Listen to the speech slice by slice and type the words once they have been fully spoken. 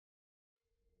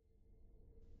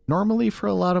Normally for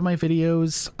a lot of my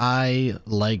videos, I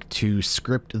like to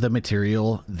script the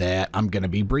material that I'm going to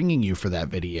be bringing you for that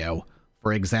video.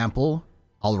 For example,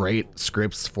 I'll write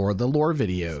scripts for the lore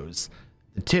videos,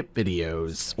 the tip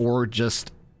videos, or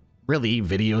just really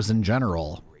videos in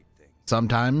general.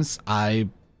 Sometimes I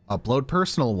upload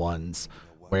personal ones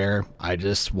where I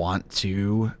just want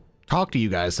to talk to you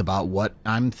guys about what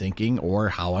I'm thinking or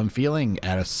how I'm feeling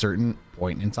at a certain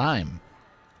point in time.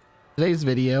 Today's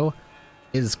video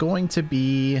is going to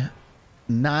be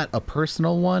not a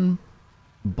personal one,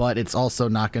 but it's also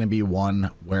not going to be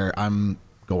one where I'm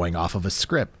going off of a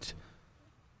script.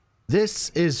 This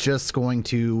is just going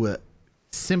to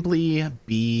simply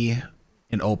be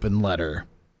an open letter.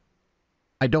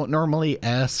 I don't normally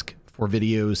ask for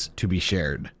videos to be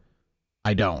shared.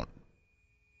 I don't.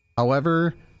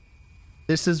 However,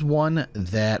 this is one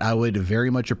that I would very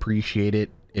much appreciate it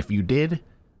if you did,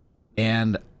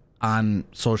 and on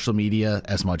social media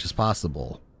as much as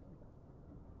possible.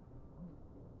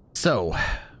 So,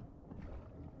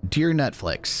 dear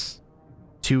Netflix,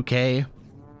 2K,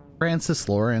 Francis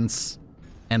Lawrence,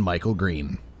 and Michael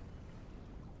Green,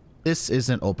 this is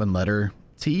an open letter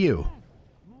to you.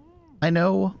 I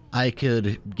know I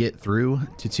could get through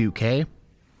to 2K,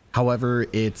 however,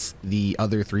 it's the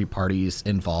other three parties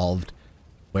involved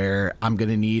where I'm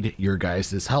gonna need your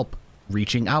guys' help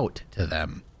reaching out to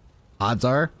them. Odds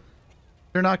are,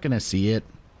 they're not gonna see it,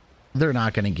 they're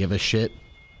not gonna give a shit,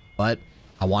 but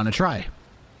I want to try.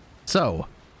 So,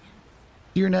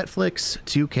 dear Netflix,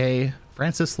 2K,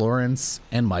 Francis Lawrence,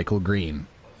 and Michael Green,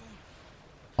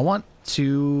 I want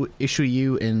to issue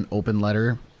you an open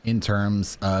letter in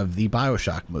terms of the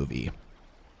Bioshock movie.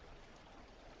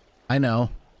 I know,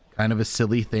 kind of a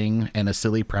silly thing and a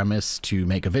silly premise to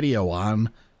make a video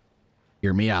on.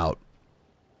 Hear me out.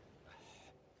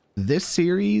 This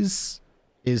series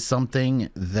is something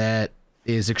that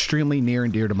is extremely near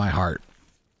and dear to my heart.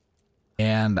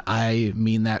 And I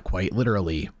mean that quite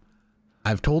literally.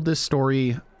 I've told this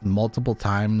story multiple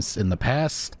times in the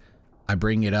past. I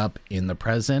bring it up in the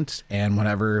present, and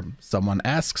whenever someone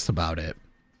asks about it,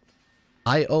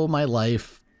 I owe my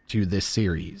life to this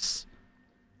series.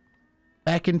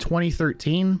 Back in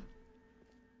 2013,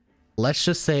 let's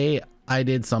just say I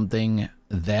did something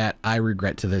that I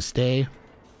regret to this day.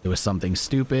 It was something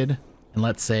stupid, and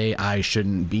let's say I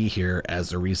shouldn't be here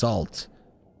as a result.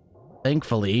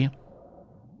 Thankfully,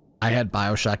 I had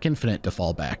Bioshock Infinite to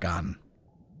fall back on.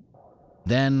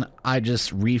 Then I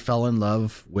just re-fell in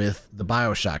love with the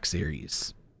Bioshock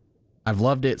series. I've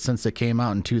loved it since it came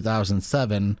out in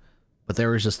 2007, but there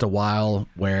was just a while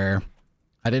where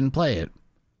I didn't play it.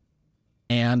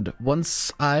 And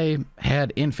once I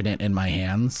had Infinite in my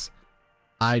hands,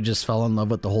 I just fell in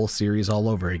love with the whole series all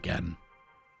over again.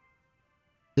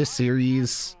 This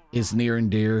series is near and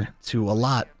dear to a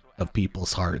lot of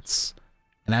people's hearts,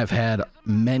 and I've had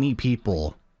many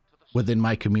people within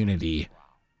my community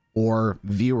or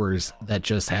viewers that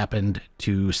just happened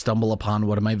to stumble upon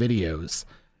one of my videos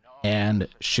and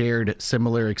shared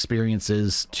similar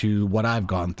experiences to what I've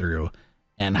gone through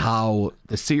and how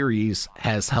the series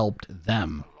has helped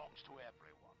them.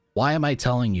 Why am I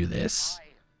telling you this?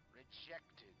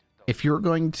 If you're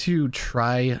going to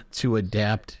try to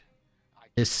adapt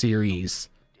this series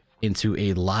into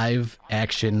a live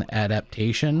action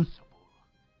adaptation,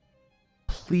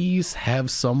 please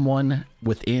have someone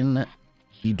within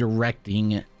the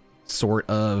directing sort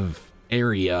of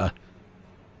area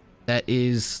that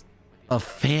is a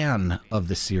fan of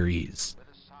the series,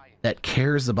 that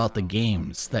cares about the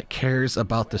games, that cares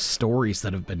about the stories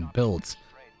that have been built,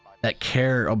 that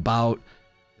care about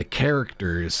the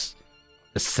characters,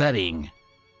 the setting,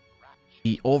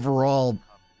 the overall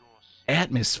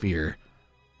atmosphere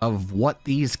of what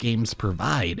these games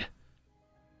provide.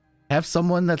 Have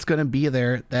someone that's going to be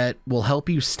there that will help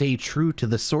you stay true to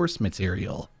the source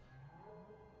material.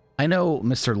 I know,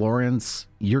 Mr. Lawrence,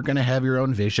 you're going to have your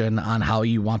own vision on how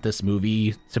you want this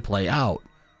movie to play out,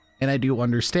 and I do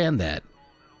understand that.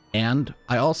 And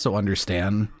I also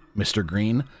understand, Mr.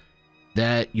 Green,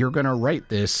 that you're going to write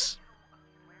this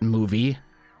movie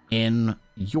in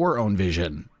your own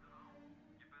vision.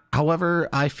 However,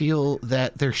 I feel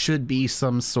that there should be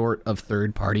some sort of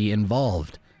third party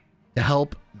involved to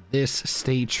help this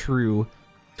stay true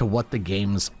to what the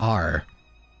games are.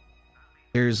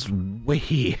 There's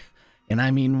way, and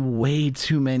I mean way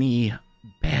too many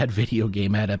bad video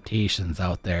game adaptations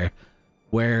out there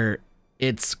where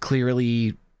it's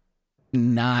clearly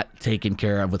not taken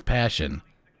care of with passion.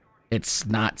 It's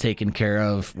not taken care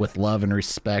of with love and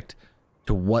respect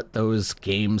to what those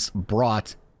games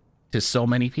brought to so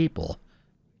many people.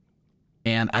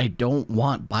 And I don't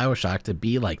want Bioshock to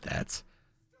be like that.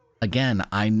 Again,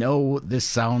 I know this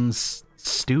sounds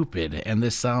stupid and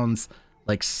this sounds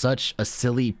like such a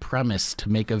silly premise to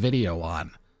make a video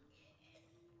on,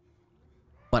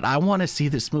 but I want to see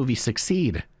this movie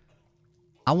succeed.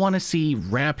 I want to see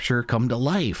Rapture come to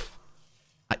life.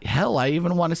 Hell, I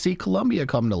even want to see Columbia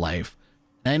come to life.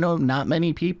 I know not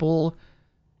many people,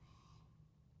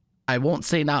 I won't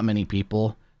say not many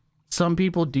people, some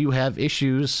people do have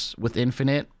issues with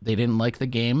Infinite. They didn't like the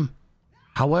game.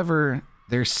 However,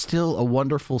 there's still a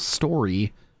wonderful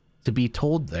story to be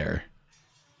told there.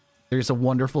 There's a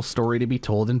wonderful story to be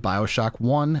told in Bioshock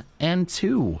 1 and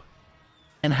 2.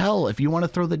 And hell, if you want to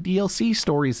throw the DLC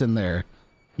stories in there,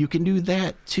 you can do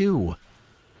that too.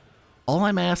 All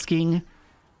I'm asking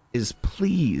is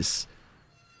please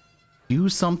do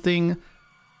something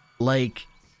like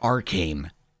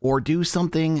Arcane, or do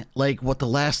something like what The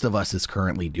Last of Us is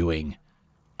currently doing.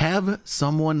 Have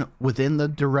someone within the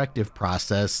directive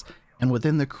process and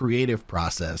within the creative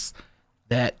process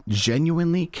that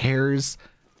genuinely cares,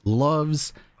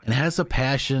 loves, and has a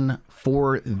passion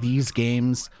for these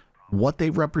games, what they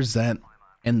represent,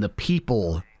 and the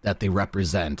people that they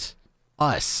represent.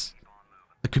 Us,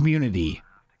 the community,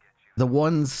 the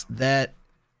ones that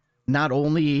not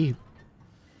only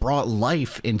brought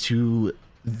life into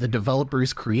the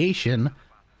developer's creation,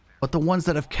 but the ones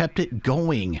that have kept it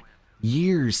going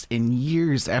years and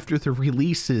years after the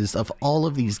releases of all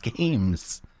of these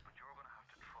games.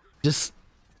 Just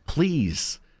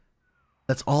please,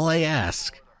 that's all I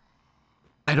ask.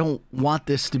 I don't want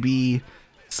this to be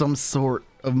some sort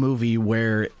of movie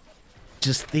where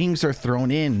just things are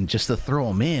thrown in just to throw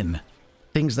them in.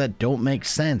 Things that don't make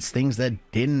sense, things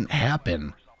that didn't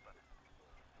happen.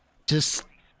 Just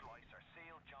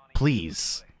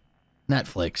please,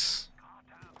 Netflix,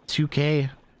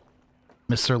 2K,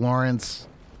 Mr. Lawrence,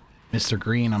 Mr.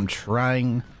 Green, I'm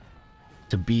trying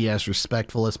to be as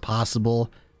respectful as possible.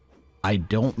 I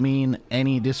don't mean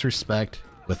any disrespect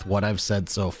with what I've said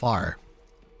so far.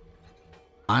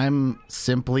 I'm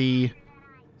simply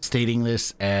stating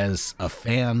this as a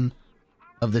fan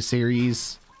of the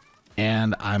series,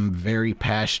 and I'm very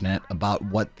passionate about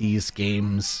what these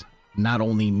games not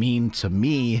only mean to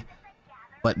me,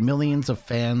 but millions of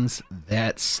fans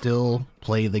that still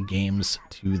play the games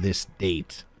to this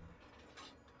date.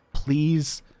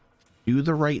 Please do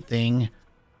the right thing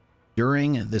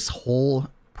during this whole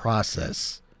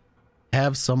process.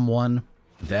 Have someone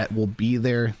that will be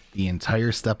there the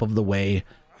entire step of the way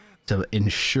to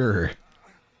ensure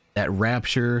that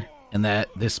Rapture and that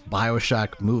this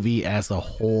Bioshock movie as a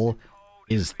whole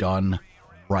is done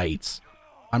right.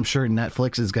 I'm sure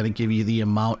Netflix is going to give you the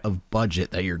amount of budget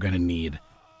that you're going to need.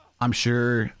 I'm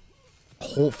sure,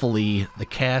 hopefully, the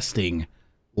casting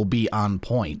will be on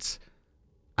point.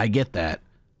 I get that.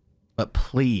 But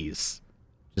please,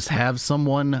 just have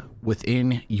someone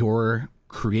within your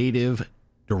creative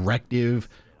directive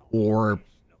or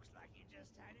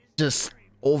just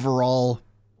overall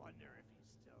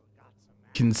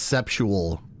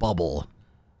conceptual bubble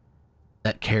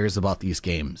that cares about these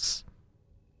games.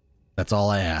 That's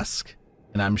all I ask.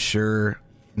 And I'm sure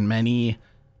many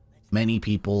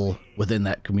people within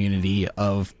that community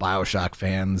of Bioshock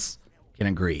fans can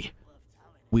agree.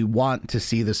 We want to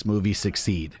see this movie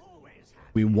succeed.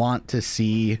 We want to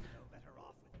see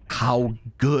how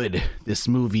good this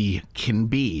movie can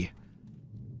be.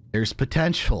 There's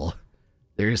potential.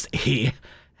 There's a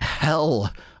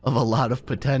hell of a lot of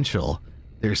potential.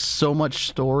 There's so much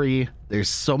story. There's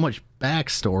so much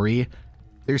backstory.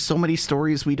 There's so many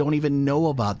stories we don't even know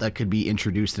about that could be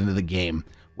introduced into the game,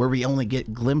 where we only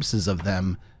get glimpses of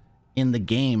them in the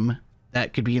game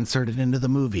that could be inserted into the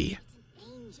movie.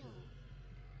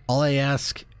 All I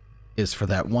ask is for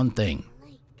that one thing,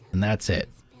 and that's it.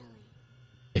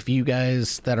 If you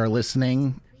guys that are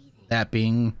listening, that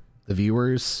being the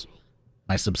viewers,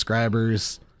 my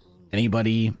subscribers,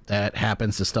 anybody that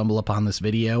happens to stumble upon this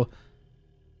video,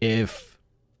 if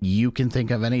you can think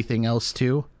of anything else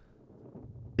too,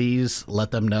 please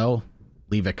let them know.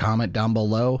 Leave a comment down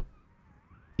below.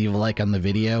 Leave a like on the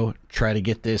video. Try to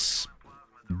get this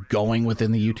going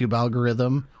within the YouTube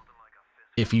algorithm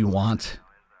if you want.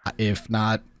 If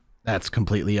not, that's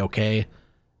completely okay.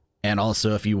 And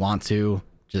also, if you want to,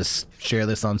 just share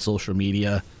this on social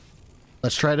media.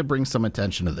 Let's try to bring some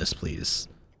attention to this, please.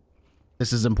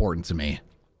 This is important to me.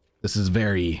 This is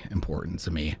very important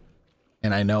to me.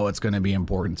 And I know it's going to be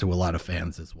important to a lot of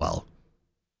fans as well.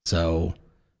 So,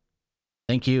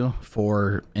 thank you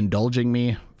for indulging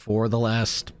me for the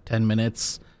last 10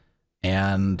 minutes.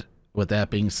 And with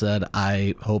that being said,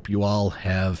 I hope you all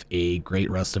have a great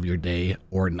rest of your day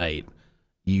or night.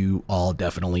 You all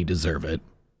definitely deserve it.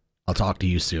 I'll talk to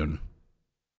you soon.